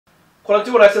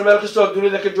kulanti wanaagsan meel kasta oo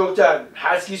dunida ka joogtaan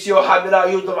xaaskiisii oo xaamila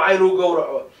ayuu damcay inuu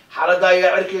gowraco xaaladda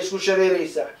ayaa cirka isku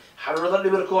shareeraysa xanuunada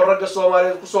dhimirka oo ragga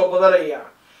Soomaaliyeed ku soo badanaya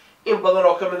in badan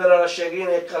oo kamid ah la sheegay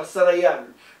inay qarsanayaan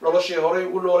noloshii horay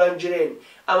ugu noolaan jireen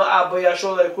ama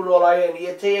aabayaashooda ay ku noolaayeen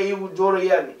iyo tay ayagu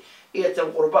doonayaan iyo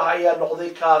tan qurbaha ayaa noqday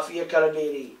kaaf iyo kala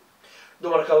dheeri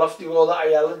dumarka laftigooda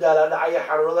ayaa la daalaa-dhacaya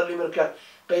xanuunada dhimirka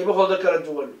qaybahooda kala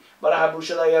duwan baraha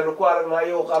bulshada ayaanu ku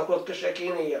aragnay oo qaarkood ka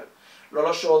sheekeynaya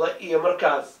noloshooda iyo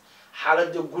markaas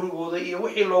xaaladda gurigooda iyo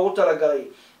wixii loogu talagalay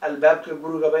albaabka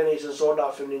gurigaba inaysan soo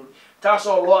dhaafinin taas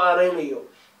oo loo aanaynayo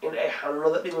in ay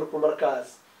xanuunada dhimirku markaas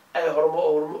ay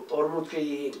hormuud ka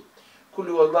yihiin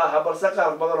kulligood ma aha balse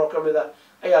qaar badan oo kamid ah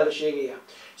ayaa la sheegaya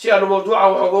si aanu mawduuca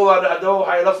wax uga ogaano haddaba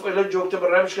waxay la joogta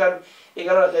barnaamijkan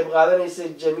igala qayb qaadanaysa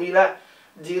JAMILA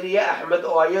DIIRIYE AXMED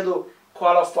oo iyadu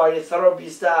qualified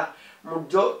therapist ah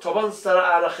muddo 10 sano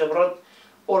aan khibrad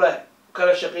u leh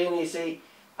kala shaqeynaysay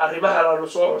arrimaha aanu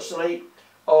soo xusnay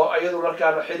oo iyadu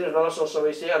markaana xiriir nala soo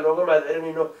samaysay aan nooga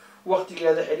mahadcelinayno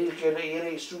waqtigeeda xiriirkeena iyo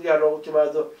inay stuudiyaha noogu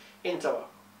timaado intaba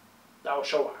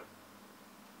daawasho wacan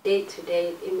day to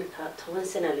day imika 10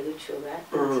 sano laga joogaa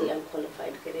intii aan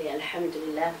qualified gareeyay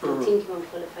alxamdulillah intii aan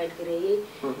qualified gareeyay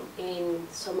in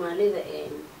Soomaalida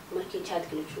markii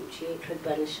jaadka la joojiyay rag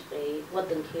baan shaqeeyay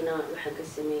wadankeena waxaan ka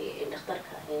sameeyay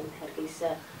dhakhtarka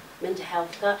Hargeysa mental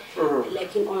health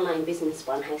لكن online business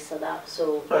بان هيصدا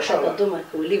so هذا دمرك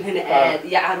ولي هنا عاد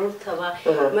يا عروتها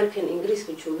مركن إنجليز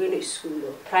كتشوفينه school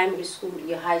primary school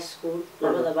يا high school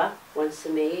لبضبا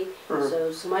وانسميه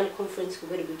so Somali conference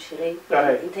كبير بتشري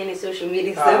إنتيني social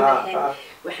media سمحين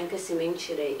وحن كسمين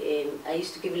شري I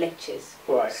used to give lectures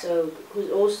so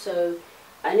who's also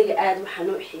أنا قاعد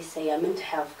وحنو حيسيا mental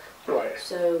health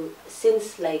so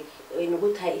since like in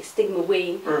good high stigma way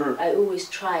I always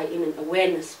try in an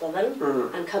awareness badan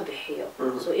and kabixiyo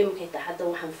so imka hadda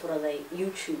waxaan furaday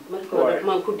YouTube markii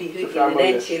ma ku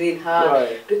dhiirigeliyaa jirin ha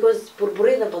because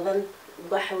burburida badan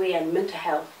waxa weeyaan mental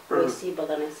health way sii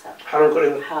badanaysa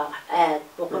xanuunka ha aad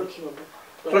boqolkiiba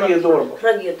rag iyo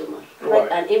dumar rag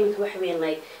aan imka waxa weeyaan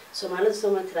like Soomaalida soo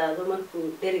matraado markuu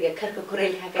deriga karka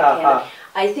koreelka ka keenay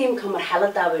I think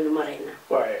marxaladda baynu marayna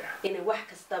in wax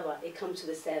kastaba it comes to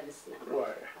the service now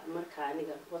marka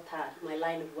aniga wata my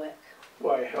line of work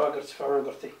gartay fahmaan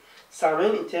gartay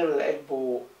saameyn inteen la eg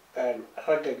buu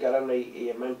ragga garanay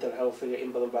iyo mental health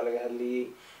in badan baa laga hadlayay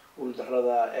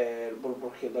guuldarrada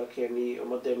burburkii dalkeenii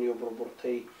ummadeenii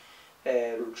burburtay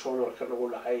shoomarka nagu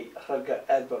dhacay ragga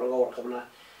aad baan uga warqabnaa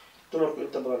dumarku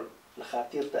inta badan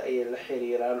dhakhaatiirta ayay la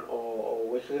xiriiraan oo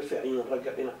way kaga fiican yihiin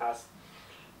ragga dhinacaas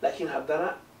laakiin haddana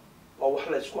waa wax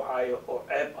la isku caayo oo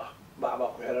ceeb ah bacbaa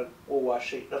ku xiran uu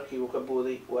waashay dharkii uu ka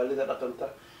booday waalida dhaqanta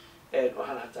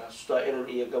waxaan hataa xasuustaa inan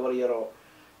iyo gabar yaroo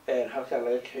halkaan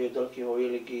laga kaxeeyo dalkii hooyo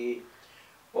la geeyey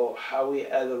oo xaawiye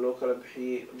aadan loo kala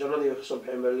bixiyey jannadii way kasoo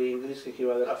baxeen baa leeyihin ingiriiska ka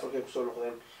yimaadeen afrikay kusoo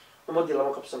noqdeen ummaddii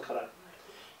lama qabsan karaan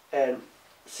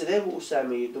sidee buu u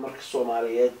saameeyey dumarka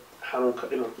Soomaaliyeed xanuunka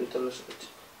dhimirku inta la socotay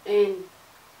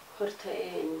horta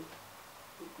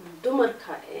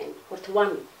dumarka horta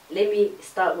one let me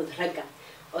start with Ragga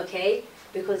okay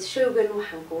because showgan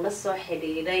waxaan kula soo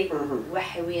xiriiray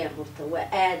waxa weeyaan horta waa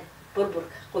aad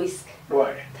burburka qoyska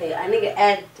tay aniga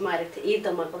aad maaragtay ii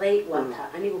damaqday waa taa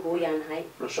anigu hooyaanahay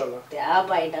masha Allah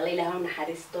aaba ay dhalay lahaw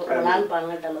naxariisto walaal baan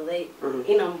la dhaladay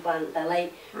inan baan dhalay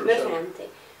ma fahantay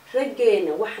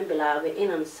raggeena waxaan bilaabay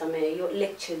inaan sameeyo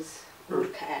lectures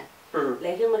guurka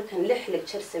laakiin markaan 6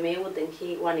 lecture sameeyo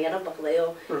wadankii waan yara baqdayo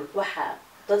waxa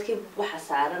dadkii waxa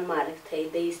saaran maaragtay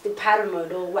they still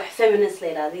paranoid oo wax feminist la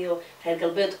yiraahdo reer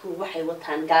galbeedku waxay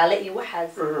wataan gaale iyo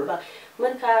waxaas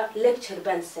marka lecture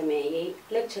baan sameeyay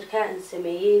lecture-ka aan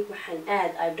sameeyay waxaan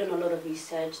aad I've done a lot of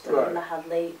research la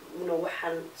hadlay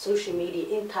waxaan social media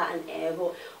inta aan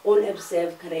eego on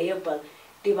observe kareeyo bal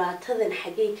dhibaatadan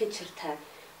xagee ka jirta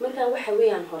marka waxa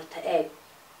weeyaan horta eeg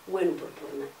weyn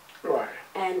burburna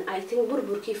and I think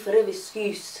burburkii forever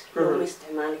excuse loo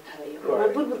isticmaali karayo ma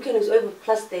burburkii is over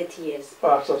plus 30 years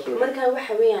marka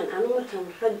waxa weeyaan anu markaan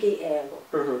raggay eego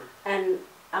and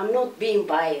I'm not being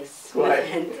biased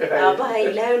aabaha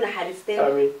ilaahay naxariistay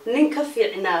nin ka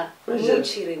fiicnaa ma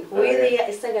jirin hooyadaya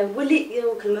isaga wali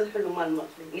iyo kalmad xulun maal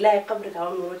maqlin ilaahay qabriga ha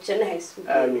noo jannaha isku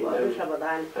waa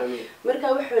rabadaan marka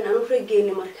waxaan anu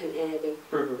raggeeni markaan eegay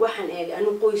waxaan eegay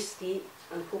anu qoyskii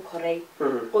aan ku koray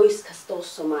qoys kasta oo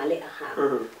Soomaali ahaa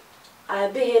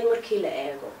aabaheen markii la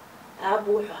eego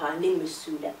aabu wuxuu ahaa nin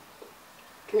mas'uula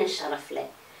nin sharaf leh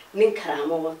nin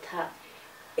karaamo wata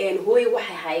hooy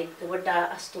waxay ahayd gabadha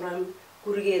asturan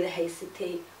gurigeeda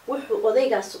haysatay wuxuu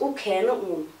odaygaas u keeno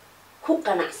uun ku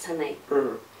qanacsanay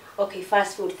okay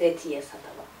fast forward 30 years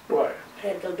hadaba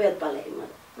reer galbeed baa la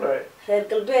imada reer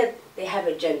galbeed they have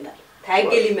a gender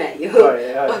taageli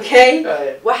maayo okay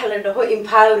waxa la dhaho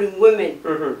empowering women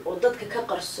oo dadka ka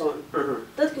qarsoon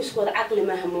dadka isku wada aqli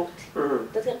maaha moogti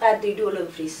dadka qaar they do a lot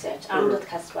of research aan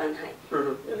dadkaas baan hay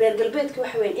reer galbeedka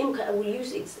waxa weyn imka I will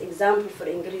use example for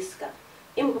ingiriiska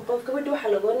imka qof gabadha waxa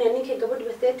lagu oranaya ninka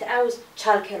gabadha 30 hours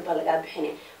child care baa laga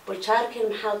bixinay bal child care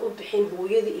maxaad u bixin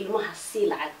hooyada ilmaha si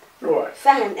lacag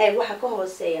fahan ay waxa ka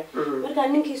hooseeya marka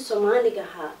ninkii Soomaaliga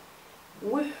ahaa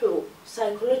wuxuu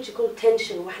psychological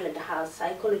tension wax la dhahaa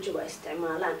psychology waa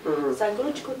isticmaalaan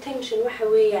psychological tension waxa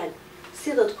weeyaan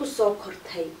sidaad ku soo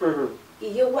kortay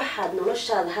iyo waxaad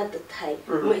noloshaada hadda tahay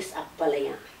ma is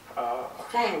aqbalayaan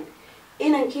fahan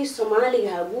inankii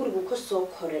Soomaaliga ahaa gurigu ka soo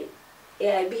koray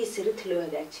ee aabihii sirta loo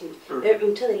hagaajin ee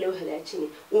cuntada loo hagaajin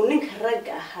uu ninka rag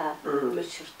ahaa ma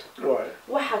jirto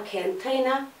waxa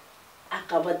keentayna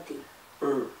caqabadii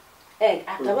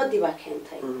caqabadii baa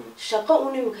keentay shaqo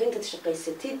uu nimka inta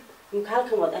shaqaysatid ninka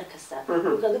halkan wad arkaysaa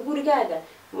ninka gurigaaga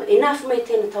ma enough ma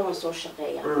tayn tawan soo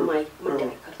shaqeeya ma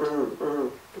dhici karto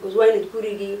because why not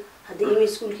gurigi hadii imi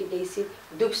iskuulka geysid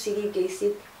dugsigii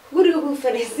geysid guriga ku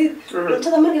fariisid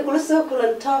cuntada markay kula soo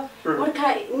kulanto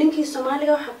marka ninkii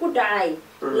Soomaaliga waxa ku dhacay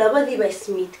labadiiba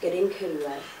ismiid garin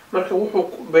kariyaa marka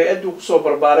wuxuu bay'adu ku soo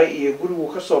barbaaray iyo gurigu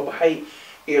ka soo baxay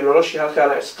iyo noloshii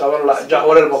halkaana isqaban la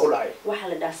jahwareer ba ku dhacay waxa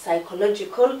la dhahaa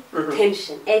psychological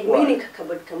tension meaning ka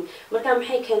badkam marka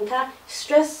maxay keentaa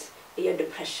stress iyo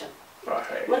depression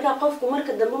marka qofku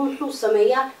marka dambe muxuu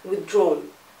sameeyaa withdrawn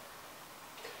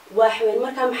waxaan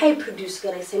marka maxay produce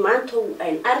garaysay maanta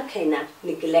aan arkayna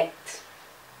neglect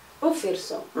oo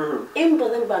fiirso in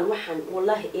badan baan waxaan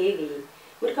wallahi eegay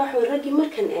marka waxa ragii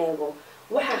markan eego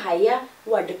waxa haya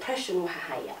waa depression waxa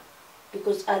haya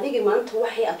because adigi maanta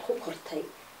waxay aad ku kortay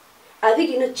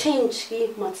adigina change-kii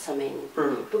ma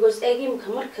sameeynin because eegimka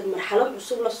marka marxalad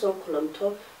cusub la soo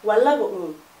kulanto waa laba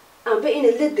amba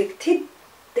inaad la degtid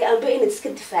amba inaad iska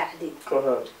difaacdid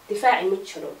difaaci ma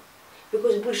jiro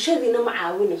because bulshadina ma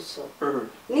caawinayso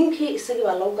ninkii isaga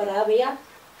waa loo garaabaya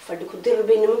fadhi ku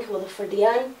dirbay nimanka wada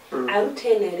fadhiyaan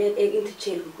caruurteena reed ee inta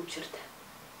jeelka ku jirta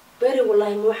bari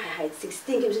wallahi ma waxa ahayd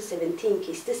 16 kiis 17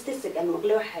 kiis statistic aan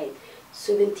maqlay waxa ahayd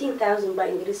 17,000 baa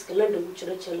ingiriiska London ku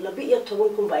jira jeel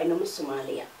 12,000 baa inama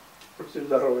Soomaaliya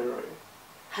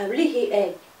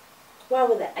hablihii waa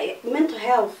wada mental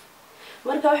health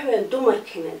marka waxa weyn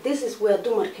dumarkina this is where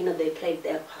dumarkina they played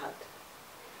their part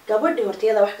gabadhi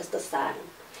horteeda wax kasta saaran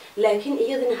laakiin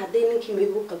iyadina haday ninkii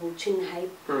miigu qaboojinahay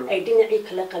ay dhinacii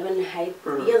kala qabanahay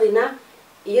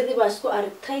iyadii baa isku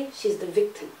aragtay she's the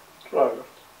victim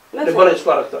dibana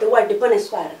isku aragtay dibana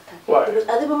isku aragtay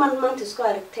because adiba maanta isku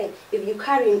aragtay if you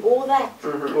carrying all that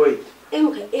wait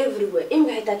imka everywhere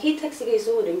imka xitaa kii taxiga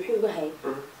soo waday muxuu yahay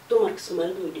dumarka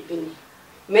Soomaalidu way dhibin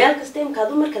meel kasta imka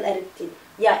dumarka aragtid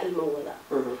yaa ilmo wada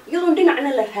iyadoo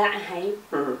dhinacna la raacahay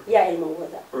yaa ilmo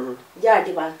wada yaa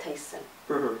dhibaataysan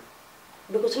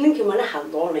because ninkii ma la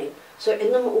hadloonayo soo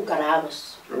cidna ma u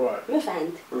garaabas ma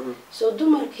fahanti soo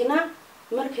dumarkina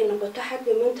markay noqoto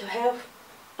xagga mental health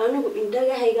anigu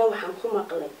indhagahayga waxaan ku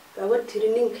maqlay gabadh tiri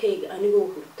ninkayga anigoo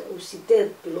hurta oo 8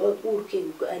 bilood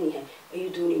uurkeyga go'an yahay ayuu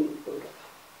doonay inuu gowraco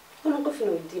kuna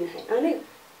qofna weydiinahay aniga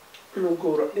inuu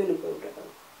gowraco ayuu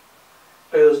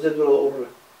 8 bilood uur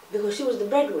leh because she was the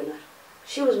breadwinner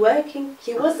she was working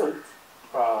he wasn't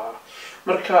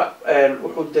marka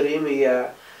wuxuu dareemayaa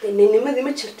nimadii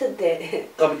ma jirta de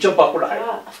qabjab baa ku dhacay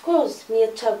of course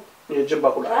niyad jab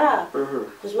baa ku dhacay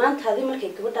because maanta hadii markay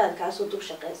gabadhaada ka soo dug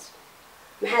shaqeyso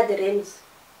maxaa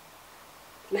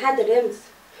dareemis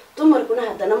dumarkuna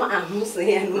hadana ma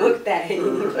aamusayaan moogtahay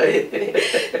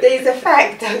there is a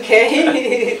fact okay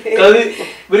qadi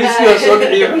bariskiisa soo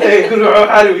dhiciyo guriga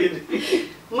xaali weyn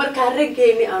marka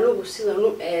raggeeni anigu sidaan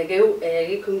u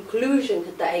eegay conclusion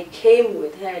that I came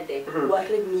with her day waa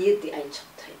rag niyadii ay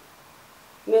jabtay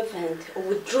ما فهمت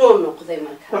withdraw نقطة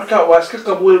مركا واسك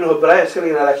قبول إنه براي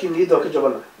إسكالين لكن نيده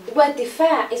كجبلنا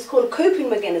والدفاع is called coping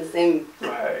mechanism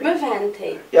ما فهمت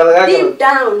deep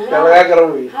down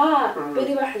ها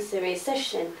بدي واحد سوي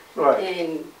session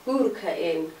in Guursada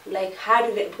in like how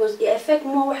did it because it affect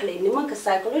more واحد لأن ما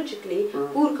psychologically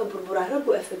Guursada بربراه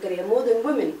رجوا affect more than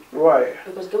women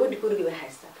because قبل Guursada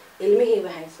بحسها المهي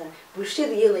بحسها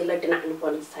بوشيد يلا يلدنا عن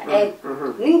قانصها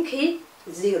نينكي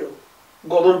zero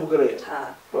قدوم بقرية.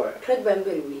 رد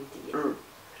بامبر ويدي.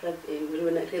 رد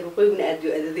رقيقنا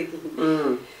أديو أديك.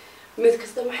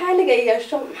 مثل محل جاي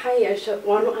يشرب محل يشرب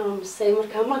وأنا مسيمر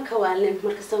كمان كوالين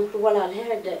مركزهم ولا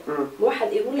الهرد.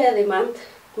 واحد يقول هذا ما أنت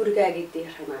كورجا جدي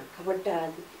حنا كبرت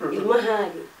هذه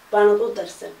المهاجي بانو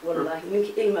درس والله منك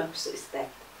إلما بس استاك.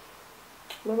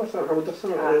 ما مثلا حمود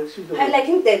السنة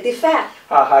لكن ده دفاع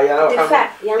يا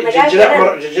دفاع يعني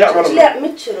ججاع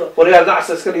متشرو وليها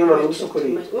دعس اسكري يوم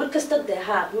المسكري مركز تد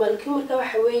مالكين مركا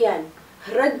waxa weeyaan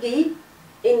ragii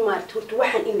in maartooto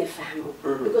waxaan in fahmo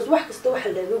because wax kasta waxa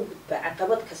laga gudba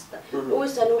caqabad kasta oo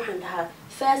isana waxaan dhahaa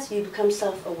first you become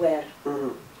self aware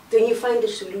then you find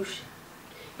the solution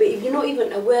but if you're not even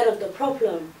aware of the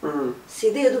problem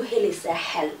sideedu helaysaa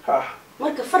xal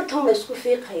marka fartan la isku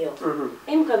fiiqayo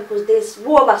imka because there's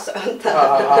war bas cunta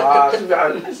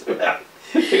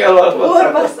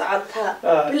war bas cunta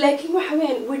laakiin waxa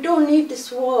weyn we don't need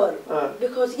this war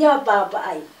because yaa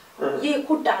baaba'ay yey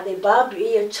ku dhacday baabi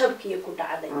iyo jabkii ku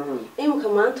dhacday imka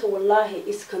maanta wallahi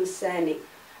is concerning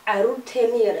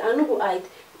caruurteen yar anigu ayd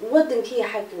wadankii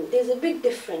xaqan there's a big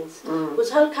difference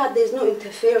because halka there's no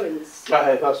interference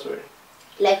that's right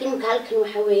laakiin halkan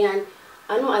waxa weeyaan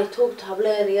anu ay toogto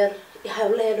hableer yar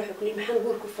hableer waxa ku maxaan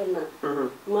guur ku fadnaa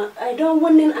I don't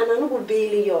want in anagu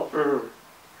beeliyo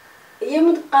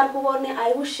yamad qaar ku warnay I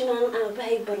wish in an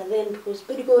abahay baradeen because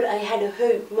berigoor I had a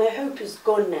hope my hope is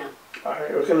gone now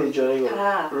kan joogay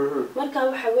marka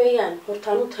waxa weeyaan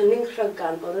hortaanu tanin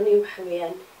raggan oranay waxa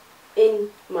weeyaan in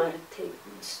maartay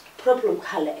problem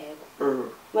kala eego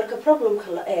marka problem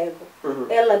kala eego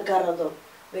ee la garado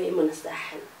bay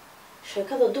manasaxan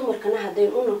shakada dumarkana haday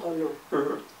u noqono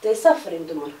they suffering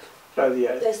dumarka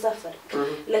they suffer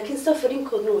laakiin suffering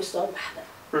koodna way soo baxda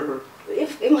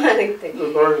if imaanaytay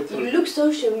you look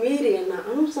social media now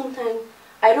and sometimes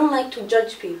I don't like to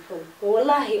judge people but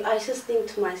wallahi I just think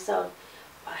to myself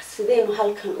sideen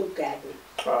halkan u gaadnay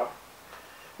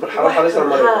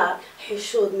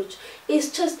حشود مش it's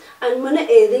just I'm gonna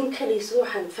aiding كلي سو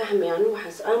حن فهمي أنا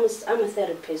وحس I'm a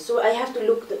therapist so I have to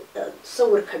look the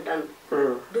صور كدان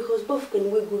because both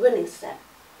can we go in instead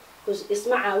because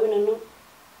اسمع وينه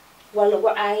ولا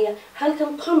وعاية هل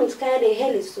كان comments كاري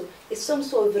هلسو it's some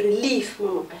sort of relief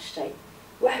ما مقشتي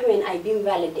وحين I been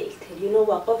validated you know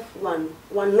وقف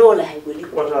one نوله هيقولي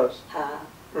ها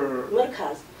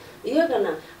مركز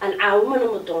يجنا أن عاومنا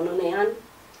مدوننا يعني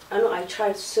I know I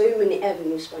tried so many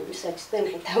avenues but you said then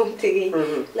I don't think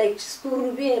like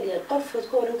school beer قفت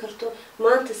كورن كرتو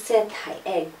ما أنت set high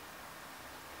egg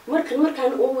مركن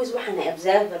always وحنا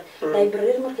observer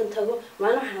library مركن تقول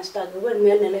ما أنا حنستعد قبل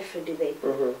ميلنا لف الدبي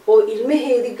أو المه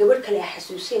هذي قبل كلها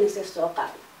حسوسين يستوقع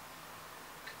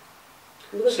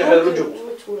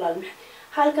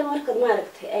حال كان مركن ما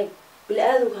ركت egg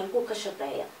بالآذن كانوا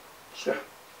كشقية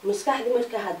مسكح دي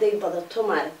مركن هدي بدرتو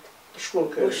مارك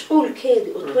مشغول كده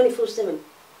و24/7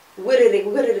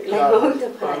 وررق لا ما انت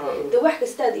فاهم ده واحد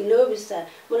استاد يلوبس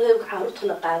مرهق عارضه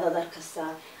لقاعده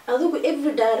دركسا اذوق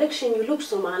every direction you look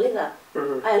Soomaalida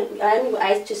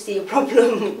I just see a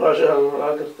problem ما شاء الله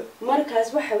قدرت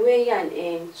markaas waxa weeyaan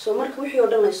soo marka wixii oo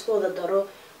dhan la isku wada daro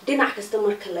dhinac kasta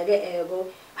marka laga eego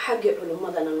xagga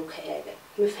culimadana nu ka eegay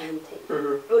ma fahantay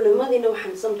culimadina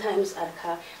waxaan sometimes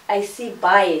arkaa I see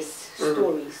bias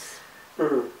stories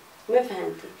ما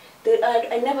فهمتي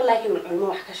I never like him علمه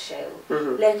wax ka sheego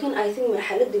laakiin I think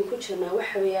marxaladin ku jirnaa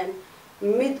waxa weeyaan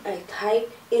mid ay tahay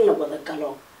in la wada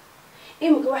galo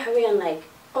imka waxa weeyaan like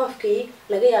qofkii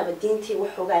laga yaabo diintii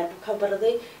wax ogaay ka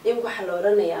barday imka waxa la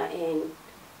oranayaa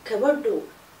kabadhu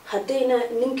hadayna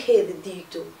ninkeeda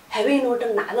diido habeen oo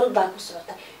dhan nacdal baa ku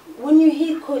socota when you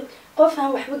hear qof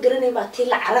aan waxba garanay baa tii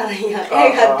la cararaya ee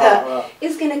hada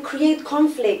it's going to create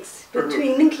conflicts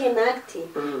between ninkii iyo naagtii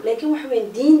laakiin waxa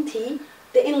weeyaan diintii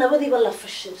in labadiiba la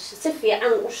fashil si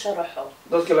fiican u sharaxo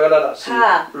dadka laga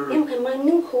dhaadhacsiyo imkan ma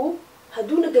ninku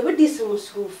haduuna gabadhiisa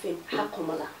masruufin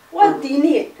xaqumada waa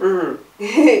diiniye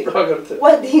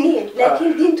waa diiniye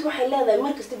laakiin diintu waxay leedahay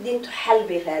markasta diintu xal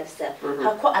bay raadisaa ha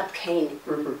ku adkayni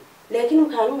laakiin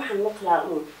markaan waxaan maqlaa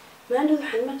maanta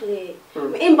waxaan maqlay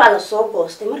in baa la soo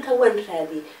goostay marka waan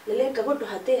raadiyay lalee gabadhu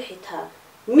haday xitaa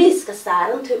miiska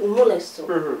saarantay umulayso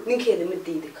ninkeeda ma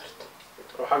diidi karto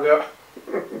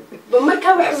but marka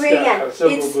waxa weeyaan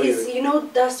it's you know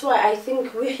that's why I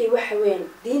think wixii waxa weeyaan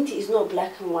diinti is not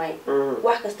black and white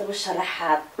wax kasta ba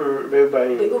sharaxaad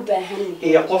bay u baahan yihiin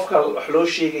iyo qofka wax loo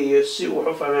sheegayo si uu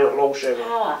u fahmay loo sheego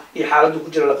iyo xaaladdu ku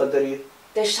jira la qadariyo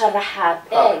de sharaxaad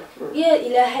iyo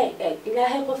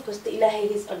ilaahay qof kasta ilaahay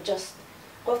is adjust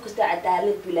qof kasta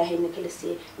cadaalad buu ilaahay kala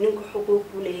siiyay ninku xuquuq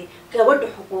buu leeyahay gabadhu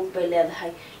xuquuq bay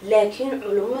leedahay laakiin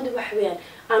culimadu wax weeyaan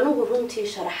anigu runtii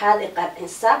sharaxaad ay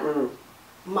qaadinsa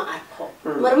ما أركو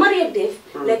مرمر يدف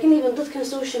لكن يبون ضد كان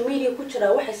سوشيال ميديا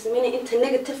كتير واحد سمينا أنت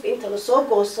نيجاتيف أنت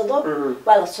لصوق والصدق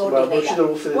ولا صوت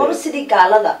غيره وبس دي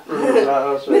قال هذا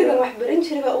مركب محبرين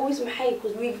شري بقى always محي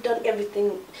because we've done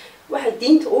everything واحد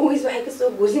دينت always واحد كسر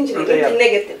جوزين شري أنت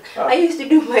نيجاتيف I used to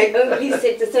do my own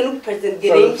research تسنو present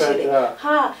جرين شري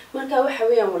ها مركب واحد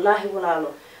ويا والله ولا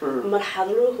له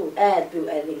مرحلوهم آد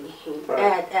بيوأذيهم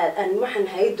آد and محن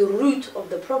هاي the root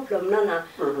of the problem نانا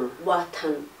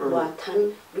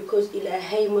واتن because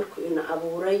إلهي مركو إن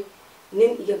أبوري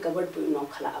نين يقبل بإنه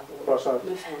كلا أبوري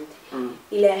ما فهمت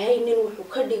إلهي نين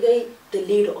وحكدي جاي the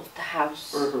leader of the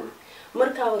house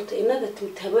مركا وقت إنك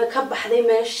تمتبه كبحدي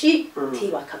ماشي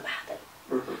تيوا كبحدي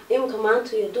يوم كمان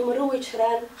تو يدوم روي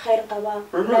شرار خير قبا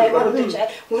لا يمر تجعل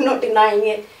we're not denying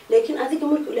it لكن أذيك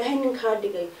مركو إلهي نين كاردي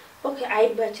جاي okay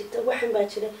عيد باتشتا وحن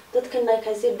باتشتا دad كنا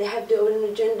كاسير they have their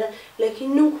own agenda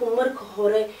لكن ننكم مركو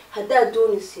هوري هدا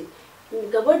دونسي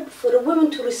قبل for a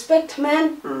woman to respect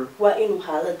man وإنه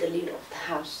هذا the leader of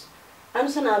the house أنا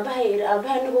سنة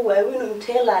أباها نبغى وإنه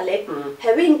متهلا عليه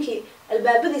هبينكي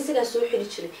الباب دي سجى سوي حري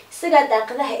شري سجى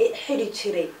داقدها حري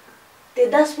شري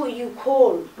that's what you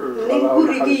call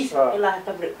نقول رجيس الله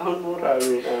كبر أمور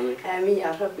آمين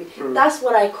يا ربي that's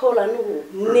what I call أنه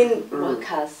نين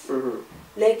وكاس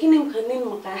لكن يمكن نين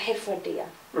مقاحر فردية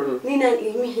نين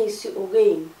إلمه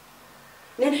سوقين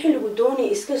نين حلو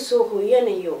دوني إسكت سوق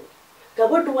ينيو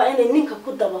قبل وأنا نينكا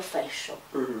كده بفايشوا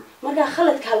مرة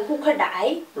خلت كالكو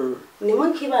كدعي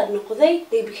نمان كبار نقضي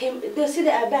they became ده سيد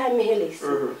أباها مهليس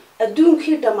الدون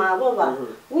كده مع بابا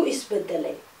هو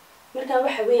إسبدلي مرة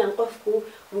وحوي نقفكو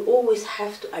we always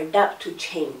have to adapt to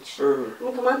change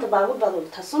ممكن ما أنت بابا بدل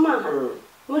تصمعها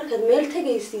مرة ميل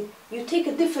تجيسي you take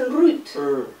a different route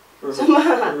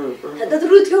سمعها هذا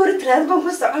الروت كور تراد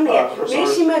بمفصل عنيا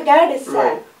ماشي ما قاعد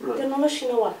الساعة تنولش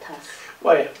نواتها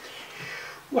وايا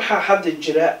waxaa hadda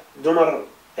jira dumar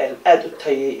aad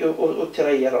u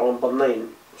tirayar oon badnayn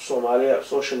Soomaaliya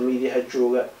social media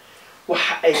jooga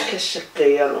waxa ay ka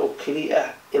shaqeeyaan oo kaliya ah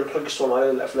in rag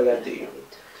Soomaaliyeed la Af-Lagaadeeyo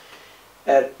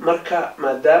marka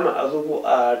maadaama adigu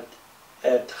aad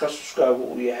takhasuskaagu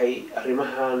u yahay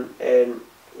arrimahan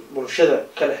bulshada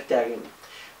kala taagan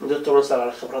muddo 10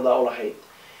 sano khibrada u lahayd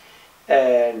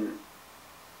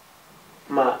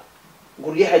ma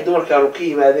guryaha dumarkaanu ka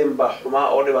yimaadeen baa xumaa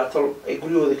oo dhibaato ay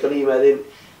guryahooda kala yimaadeen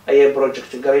ayay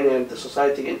project gareynayaan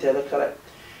society inteeda kale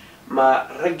ma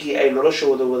raggii ay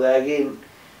noloshooda wadaageen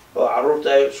oo caruurta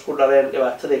ay isku dhaleen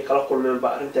dhibaatada ay kala kulmeen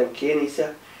baa arrintan keenaysa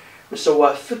mise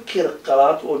waa fikir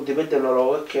qalaad oo dibadda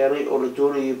looga keenay oo la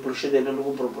doonayo bulshadeena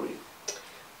lagu burburiyo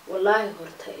wallahi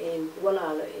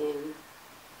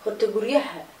horta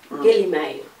guryaha geli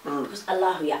maayo because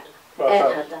Allahu ya'lam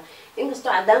هذا إنك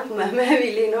استعدام مهما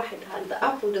بيلين واحد هذا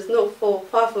apple does not fall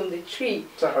far from the tree.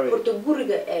 هرتو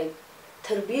جورجا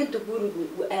تربية جورجا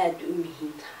وآد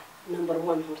أمهين number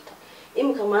one هرتا.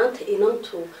 إما كمان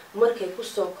إنتو مركي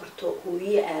كوسو كرتو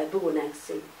هوية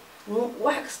أبوناكسي.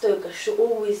 واحد استوى شو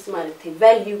always مالتي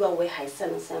value جوا هاي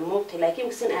سنة موتي لكن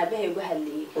كسن أبيها يجوها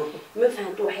اللي ما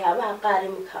فهمت وحيا أبها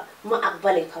قارمك ما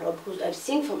أقبلك رب because I've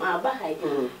seen from أبها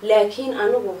لكن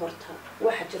أنا بهرتا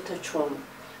واحد جتشوم.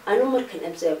 أنا مركن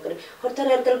أبزاي وكذا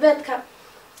هرتنا القلبات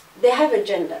they have a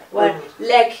gender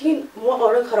لكن مو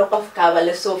أورن خرقف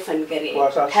كابل سوفن قري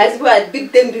هذا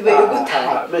بدهم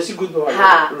بيبقوا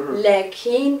ها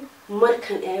لكن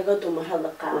مركن أجدوا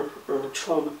مهلقة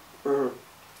trauma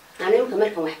أنا يمكن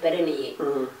مركن وحبرني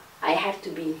I have to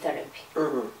be in therapy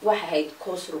واحد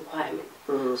course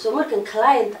requirement so مركن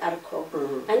client أركو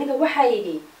أنا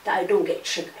واحد that I don't get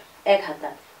triggered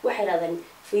هذا واحد هذا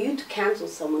for you to cancel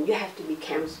someone, you have to be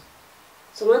cancelled.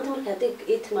 So ما أنت مركا ديك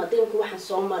إتما دينك واحد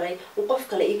صومري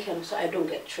وقف كلا إيكانو so I don't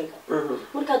get triggered.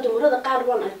 مركا دمرة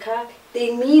قاربان أركا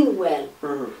they mean well.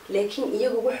 لكن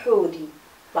إيجو وحودي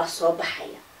بصوب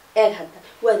حياة. هذا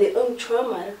where their own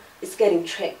trauma is getting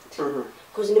tricked.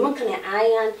 Because نمان كان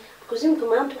عيان because يمكن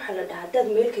ما أنتو حلا ده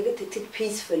ميلك جت تيجي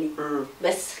peacefully.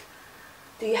 بس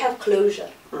do you have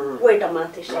closure? Wait a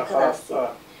minute كذا سي.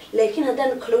 لكن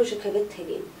هذا الكلوجر كجت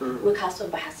هجين وكاسو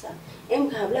بحثا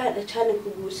إمك هبلها الأشانة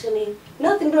كجوسني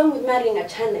nothing wrong with marrying a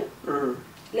channel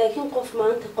لكن قف ما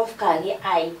أنت قف كاري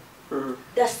عاي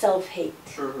that's self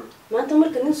hate ما أنت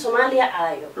مركنين سوماليا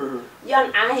عايو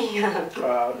يان عايا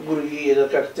قولي إذا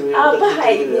كتبي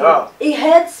بهاي it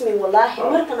hurts me والله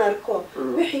مركنا ركو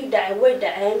وحي دعي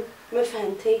ويدعين ما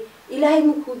فهمتي إلهي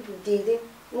مكود بديدين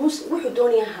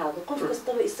وحدوني هذا قف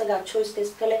كستوى إستجا choice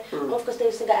تسكله قف كستوى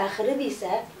إستجا آخر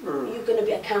ديسة you're gonna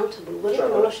be accountable ولكن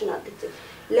ولاش نعطيته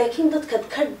لكن ده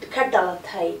كدلت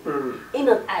هاي إن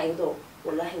العيدو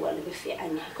والله ولا بفي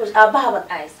عنها because أباها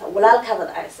بتعيسها ولا الكبد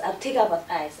عيس أبتيجا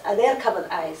بتعيس أدير كبد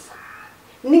عيس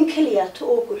nin kaliya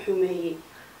oo ku xumeeyay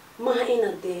ma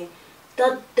ina de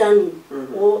dad dan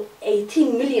oo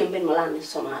 18 million ben malaan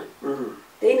Soomaali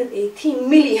deena 18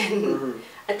 million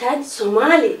ataad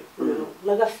Soomaali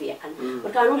laga fiican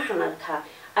marka waxaan arkaa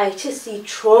I just see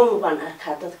trauma ban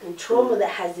arkaa dadkan trauma that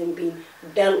hasn't been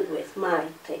dealt with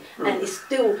maartay and is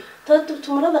still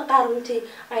tumarada qaar runtii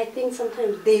I think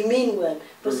sometimes they mean well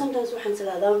but sometimes waxaan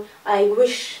tiraahdaa I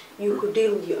wish you could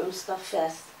deal with your own stuff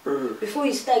first before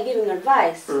you start giving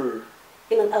advice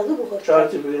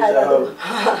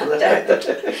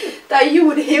that you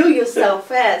would heal yourself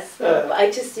first but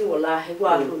I just see wallahi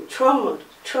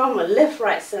trauma left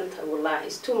right center wallahi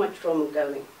it's too much trauma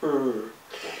going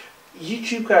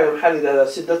YouTube كان محل هذا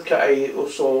سدد كأي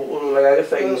وصو لقى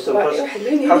فايدة بس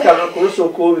حتى كل سو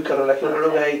كوبي كره لكن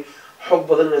علوها هي حب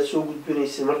بدلنا سوق بني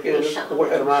سمر كنا نقول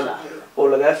حرمان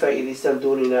ولا فايدة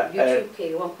يستندوننا YouTube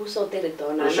كي وانكوسو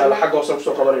تردونا إن شاء الله حق وصل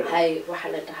سو خبرين هاي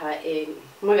وحلتها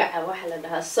مجا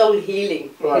وحلتها soul healing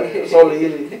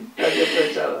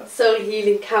soul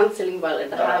healing counseling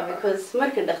بالتها because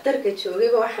مركن دكتور كتشوفي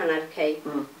وحنا ركي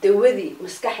دوّدي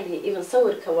مسكحني even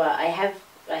صور كوا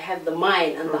I have the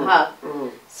mind and the heart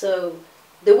so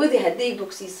the way they had the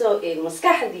books so in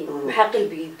مسكحدي محقل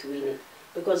بيدويني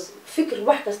because فكر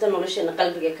واحد كستنا ولا شيء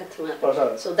نقلب بيجي كتمان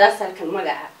so that's how can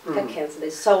مجا كcancel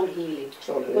the soul healing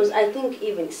because I think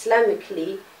even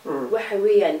Islamically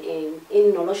وحويا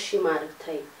إن ولا شيء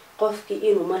ماركتي قفك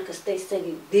إنه مركز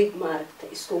تيستجي ديب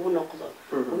ماركتي إسكوب نقضه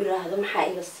ويرى هذا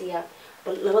محايل السياق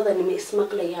لبضل إنه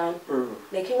يسمق ليان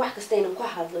لكن واحد كستنا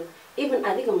كحاضر even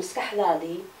أديك مسكح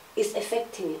ذادي is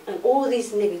affecting it and all this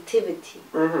negativity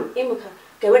imika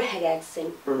gabadh hagaagsan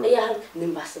ayaa halka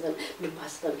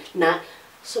nimbasadan na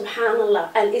subhanallah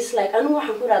and it's like anu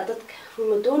waxaan ku raad dadka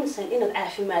rumadoonaysan inaad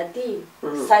caafimaadiin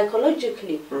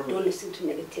psychologically don't listen to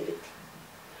negativity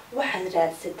waxaad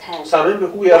raadsataan saameyn bay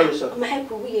kugu yeelanaysaa maxay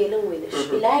kugu yeelan weydaa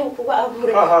ilaahay uu kugu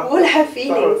abuuray walaha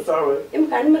feelings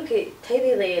imika anu markay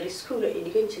taydayda yar school ay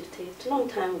dhigan jirtay long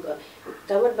time ago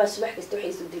gabadh baa subax kasta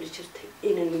waxay soo dili jirtay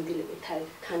inaan mindil taag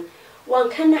kan waan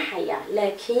ka naxayaa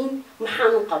laakiin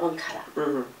maxaan u qaban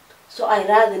karaa so I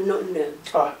rather not know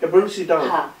it brings you down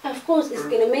of course it's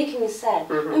gonna make me sad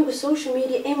and with social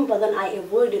media in badan I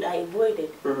avoided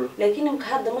laakiin imka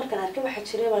hadda markaan arkay waxa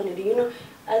jiray baan yiri you know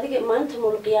adiga maanta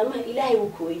mul qiyaamaha ilaahay wuu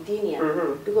ku weydiinayaa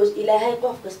because ilaahay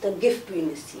qof kasta gift buu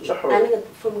nasiiyay aniga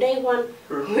from day one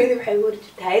waydi waxay wada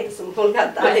jirtay sambolka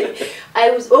tahay I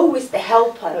was always the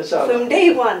helper from day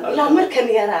one ilaa markaan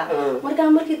yaraa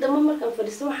markii dambe markaan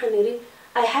fadhiisto waxaan yiri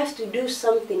I have to do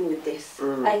something with this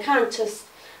I can't just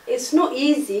it's not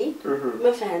easy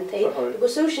ma fahantay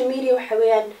because social media waxa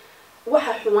weeyaan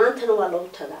waxa xumaantana waa loo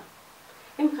tagaa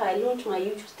imka I launched my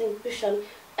YouTube thing bishan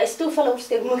I still follow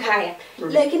skeg magaya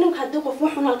laakiin imka hadii qof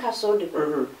wuxuu halka soo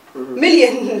dhigo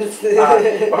millions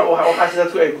waxa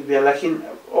sidoo ay gudbiyaan laakiin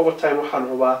over time waxaan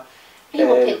hubaa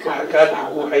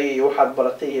waxaad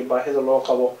baratay iyo baahida loo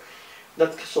qabo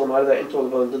dadka Soomaalida intooda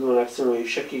badan dad wanaagsan way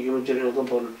shakiga ma jirin dad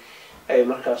badan ay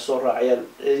markaas soo raacayaan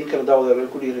idinkana daawadeen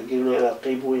ku dhiirigelinayaan inaad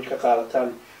qayb weyn ka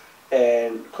qaadataan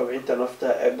kobcinta nafta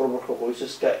burburka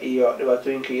qoysaska iyo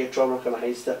dhibaatooyinka iyo trauma-ka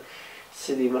haysta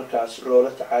sidii markaas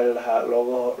loola tacaali lahaa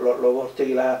looga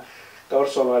hortagi lahaa gabar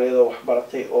Soomaaliyeed oo wax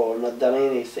baratay oo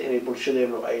nadanaynaysa inay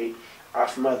bulshadeenu ay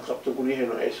caafimaad qabto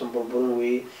guryaheenu aysan burburin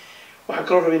weeyay waxaan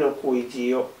kaloo rabaa inaan ku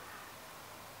weydiiyo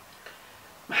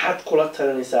maxaad kula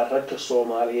talinaysaa ragga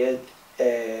Soomaaliyeed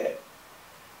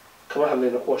kama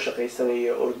hadlayno kuwa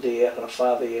shaqaysanaya ordaya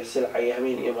rafaadaya silcaya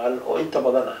habeen iyo maalin oo inta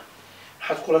badan ah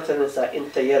maxaad kula talinaysaa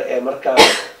inta yar ee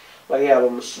markaas laga yaabo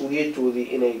mas'uuliyadoodii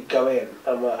inay gabeen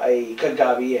ama ay ka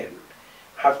gaabiyeen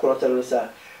maxaad kula talinaysaa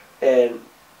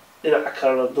dhinaca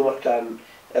kalena dumarkan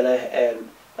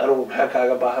anigu maxaan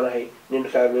kaaga baahanahay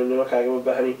ninkaaga ma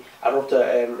baahani carruurta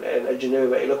ajnabi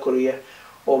baa ila koriya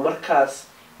oo markaas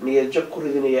niyadjab ku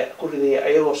ridaya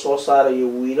ayagoo soo saaraya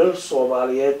wiilal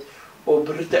Soomaaliyeed oo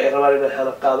berita ay rabaan inay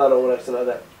hana qaadaan oo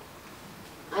wanaagsanadaan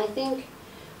I think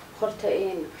horta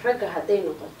ragga haday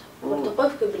noqoto horta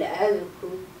qofka bini'aadamku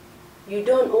you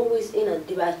don't always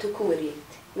dhibaato ku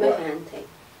wareegto ma fahantay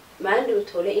maandhow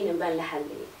tole baan la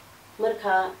hadlay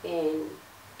marka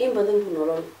in badan buu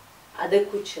nolol adag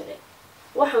ku jira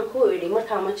waxaan ku iri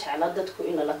marka ma jecla dadku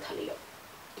in la taliyo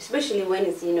especially when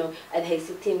it's at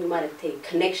haysateen maaragtay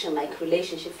connection like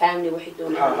relationship family waxay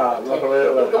doonayaan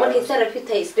marka therapy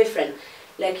is different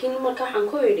laakiin marka waxaan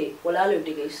ku iri walaalo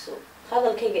dhigayso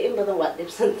hadalkayga in badan waa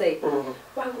dibsantay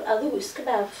waxaan adigu iska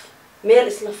dhaaf meel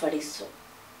isla fadhiiso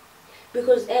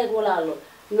because walaalo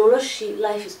noloshi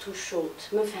life is too short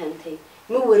ma fahantay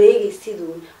ma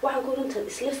wareegaysidun waxaan ku runta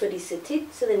isla fadhiisatid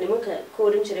sida nimanka ku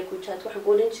oran jiray ku chat waxaan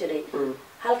ku oran jiray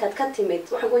halkaad ka timid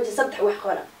waxaan ku oran jiray saddex wax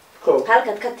qora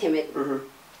halkaad ka timid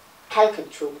halkaad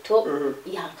joogto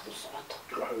iyo halkaad u socoto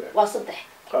waa saddex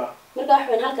marka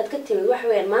waxa weyn halkaad ka timid waxa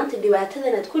weyn maanta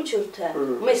dhibaatadan aad ku jirtaa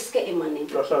ma iska imanin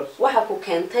waxa ku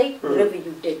keentay whatever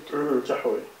you did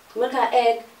marka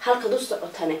eeg halkaad u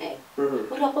socotana eeg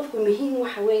marka qofku muhiim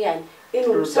waxa weeyaan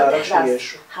inuu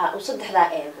saddexdaa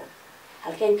eego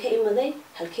halkeen ka imaday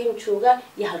halkeen jooga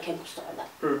iyo halkeen ku socda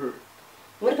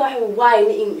marka waxa why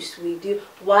inuu isweydiyo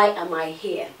why am I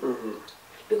here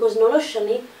because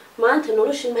noloshani maanta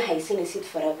noloshan ma haysanaysid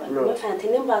forever ma fahanti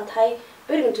nin baa tahay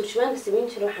berigan turjumaanka samayn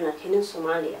jiray waxaan arkay nin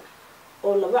Soomaaliya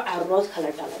oo laba carruur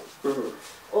kala dhalay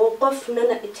oo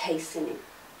qofnana haysanin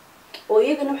oo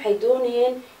iyagana waxay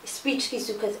doonayeen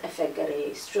speechkiisu ka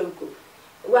afagareeyay stroke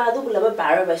waa adigu laba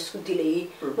baaro baa isku dilayay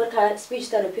marka speech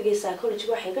therapy iyo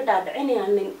psychology waxay ka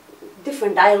dhaadhicinayaan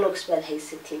different dialogues baad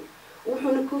haysatiin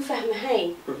wuxuuna ku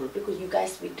fahmahay because you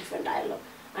guys speak different dialogue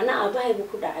ana aabahay buu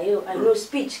ku dhacayo I know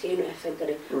speech ka inuu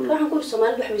afagaray waxaan ku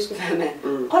Soomaali wax isku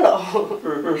fahmaan qolo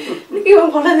ninkii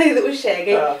waan qoladayda u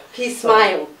sheegay he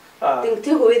smile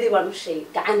tintii hooyadii baan u sheegay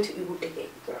gacanta igu dhigay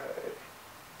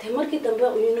markii dambe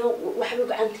waxba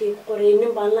gacantii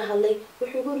qoreenin baan la hadlay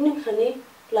wuxuu gu ninkani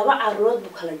laba carruur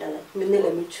buu kala dhalay midna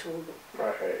lama joogo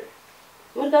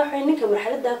marka waxay ninka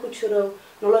marxaladda ku jiro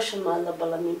nolosha ma la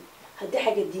balamin haddii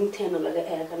xagga diinteena laga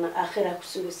eegana aakhira ku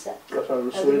sugaysa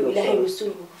adigu ilaahay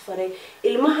masuulku ku faray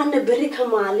ilmahana beri ka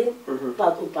maalin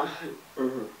baad u baahan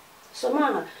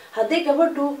somaha haddii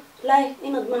gabadhu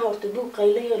inaad ma horto buug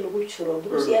qaylayo lagu jiro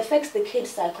because it affects the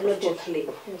kids psychologically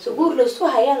so guur la isku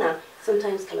hayana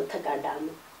sometimes kala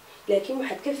tagaadhaamo laakiin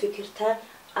waxaad ka fikirtaa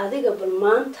adiga bal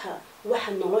maanta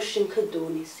waxa noloshan ka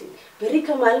doonaysid bari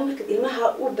ka maalin marka ilmaha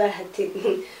u baahatid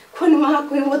kun ma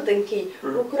ku wadankii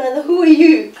oo kuraada who are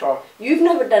you you've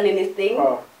never done anything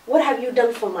what have you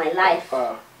done for my life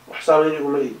wax sameeyay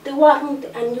gumay the warrant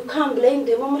and you can't blame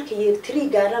them marka year 3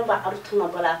 gaaran ba artuna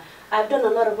bala I've done a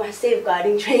lot of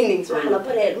safeguarding trainings waxna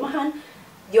baray ilmahan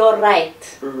you're right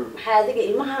maxaadiga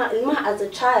ilmaha as a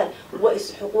child wa is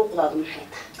xuquuqdaadu maxay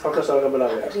tahay halka soo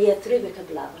bilaabay year 3 ka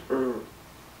bilaabay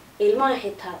ilmaha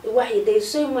xitaa waxay there's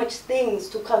so much things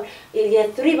to come year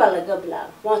 3 baa laga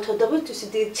bilaabay waa 7 to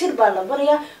 8 jir baa la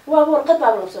barayaa waa warqad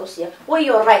baa la soo siiyaa way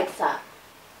you're right sir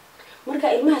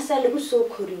marka ilmaha saa lagu soo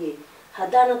koriyay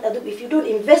haddaanad adigu if you don't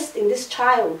invest in this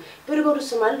child berigoor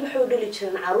Soomaalidu waxay u dhali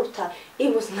jireen carruurta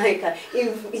it was like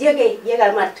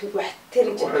iyaga maartay wax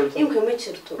tiri jireen imka ma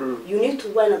jirto you need to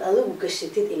win adigu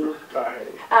gashatid ilmaha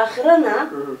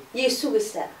aakhirana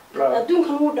yeesugaysa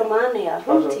adduunkan wuu dhamaanayaa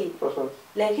runtii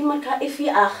laakiin marka if you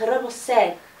aakhiraba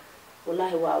saag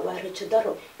wallahi waa rajo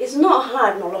daro it's not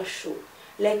hard noloshu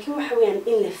laakiin waxa weeyaan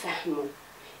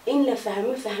in la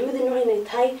fahmo fahmadina waa inay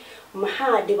tahay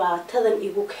maxaa dhibaatadan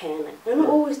igu keenay anu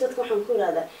always dadka waxaan ku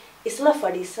raada isla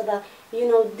fadhiisada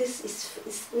this is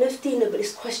naftiina but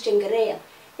is question gareya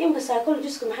in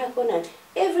psychologist maxaa koonaan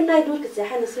every night marka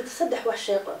saxanaysid saddex wax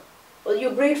sheego or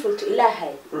you're grateful to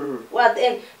Ilahi what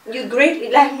you great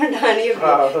Ilahi madani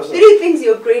 3 things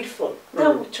you're grateful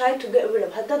then try to get rid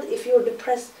of if you're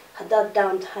depressed hadad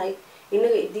down high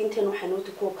inaga diinteen waxaan u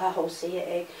ku ka hooseeya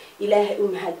ee Ilaahay u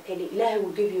mahad celi Ilaahay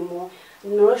will give you more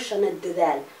noloshana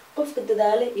dadaal qofka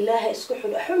dadaale Ilaahay isku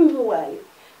xul xumbu waayo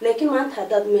laakiin maanta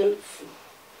hadad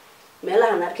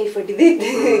meelahan arkay fadhidid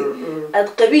ad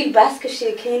qabiil baas ka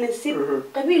sheekeynaysid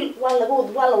qabiil waa la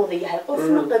wada yahay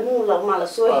qofna qabiil ma la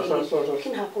soo helay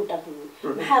laakiin ha ku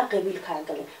dhaqmo maxaa qabiil ka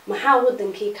galay maxaa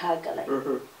wadankii ka galay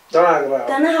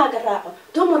danaha garaaco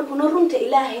dumarkuna runta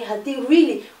Ilaahay hadii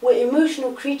really were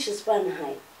emotional creatures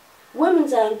banahay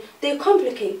women are they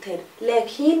complicated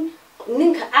laakiin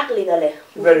ninka aqliga leh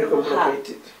very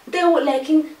complicated they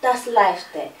laakiin that's life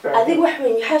there I think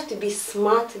when you have to be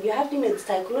smart you have to make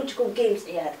psychological games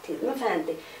ciyaartid ma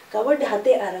fahamtay gabadha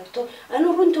haday aragto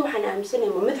anu runta waxaan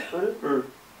aaminsanahay mid xun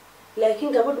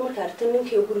laakiin gabadhu marka aragto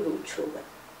ninkii guriga u jooga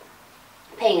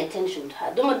paying attention to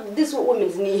her this is what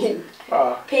women's need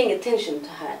paying attention to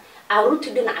her carruurta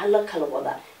dhinaca la kala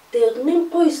wada nin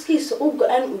qoyskiisa u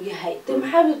go'an u yahay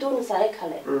maxaa doonaysaa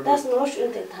kale taas noloshu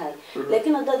intay tahay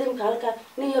laakiin haddaad imka halka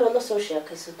nin yar la soo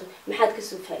sheekaysato maxaad ka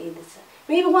soo faa'iidaysaa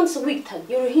maybe once a week tag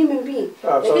you're a human being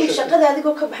laakiin shaqada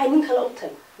adigoo ka baxay nin kale u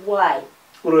tag why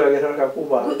gurigaaga reerka ku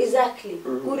baa exactly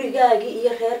gurigaaga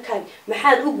iyo reerkaaga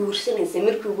maxaad u guursanaysaa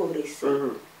markii ugu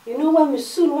horeysay waa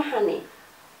mas'uul waxaan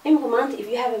imka maanta if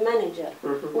you have a manager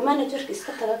managerka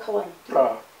iska taga ka waran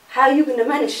ها يقولنا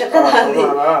ما نشتغل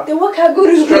هذه ده وكا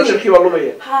قرو structure كي والله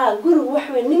مية ها قرو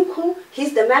وحنا نينكو he's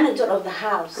the manager of the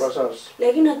house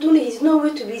لكن هدول he's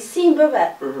nowhere to be seen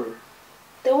بابا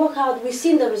ده وكا we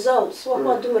seen the results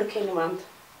وكا دمركا لمانت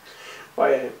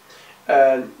وايه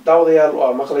داوديال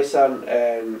ومقليسان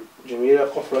جميلة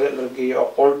قف لقى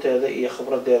أقونت هذا إيه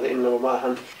خبرة هذا إنما ما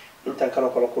هن إنت كانوا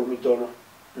كل مدونه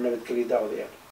نبت كلي داوديال